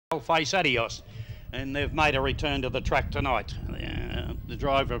Face Adios, and they've made a return to the track tonight. The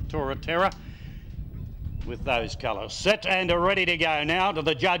driver of Tora Terra with those colours set and are ready to go now to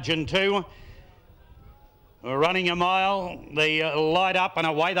the judge and two. We're running a mile, the light up and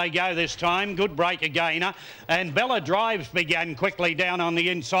away they go this time. Good break again. And Bella Drives began quickly down on the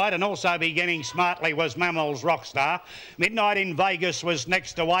inside, and also beginning smartly was Mammal's Rockstar. Midnight in Vegas was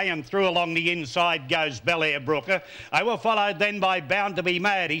next away, and through along the inside goes Bel Air Brooker. They were followed then by Bound to be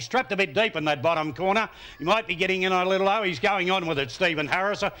Mad. He's trapped a bit deep in that bottom corner. He might be getting in a little low. He's going on with it, Stephen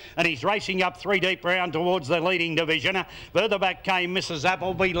Harris, and he's racing up 3 deep round towards the leading division. Further back came Mrs.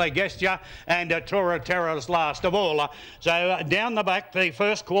 Appleby, Legestia, and Tora Terra's last of all. So down the back, the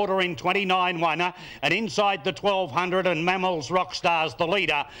first quarter in 29-1, and inside the 1200 and Mammal's Rockstar's the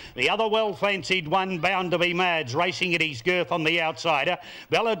leader. The other well-fancied one, Bound to be Mad's, racing at his girth on the outside.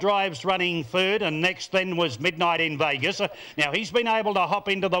 Bella Drives running third, and next then was Midnight in Vegas. Now he's been able to hop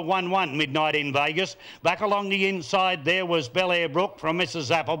into the 1-1 Midnight in Vegas. Back along the inside there was Bel Air Brook from Mrs.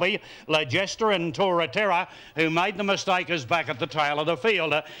 Appleby, Legester and Tora Terra, who made the mistakers back at the tail of the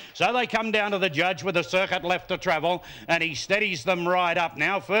field. So they come down to the judge with a circuit left to travel, and he steadies them right up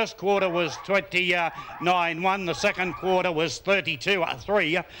now. First quarter was 29-1, the second quarter was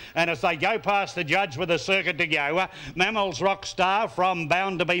 32-3, and as they go past the judge with a circuit to go, Mammal's Rockstar from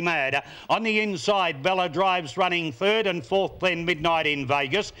Bound to be Mad. On the inside, Bella Drives running third, and fourth then Midnight in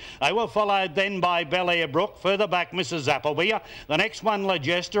Vegas. They were followed then by Bel Air Brook, further back Mrs. Appleby. The next one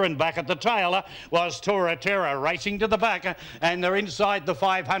Legester, and back at the tail was Tora Terra racing to the back, and they're inside the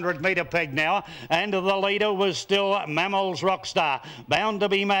 500 metre peg now, and the leader was still Mammal's Rockstar. Bound to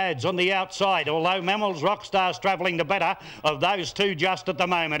be Mad's on the outside, although Mammal's Rockstar's travelling the better of those two just at the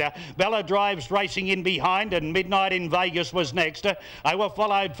moment. Bella Drives racing in behind, and Midnight in Vegas was next. They were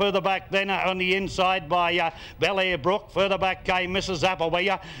followed further back then on the inside by Bel Air Brook. Further back came Mrs.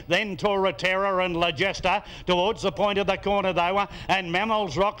 Appleby, then Tora Terra and Legester towards the point of the corner though, and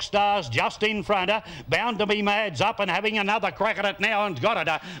Mammal's Rockstar's just in front. Bound to be Mad's up and having another crack at it now, and got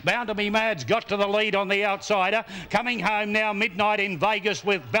it. Bound to be Mad's got to the lead on the outside. Coming home now, Midnight in Vegas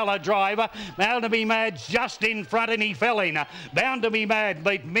with Bella Driver. Bound to be Mad's just in front, and he fell in. Bound to be Mad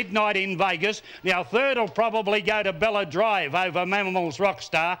beat Midnight in Vegas. Now third will probably go to Bella Drive over Mammal's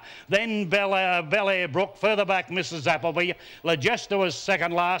Rockstar. Then Bel Air Brook. Further back Mrs. Appleby. Legester was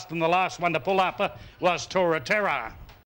second last, and the last one to pull up was Tora Terra.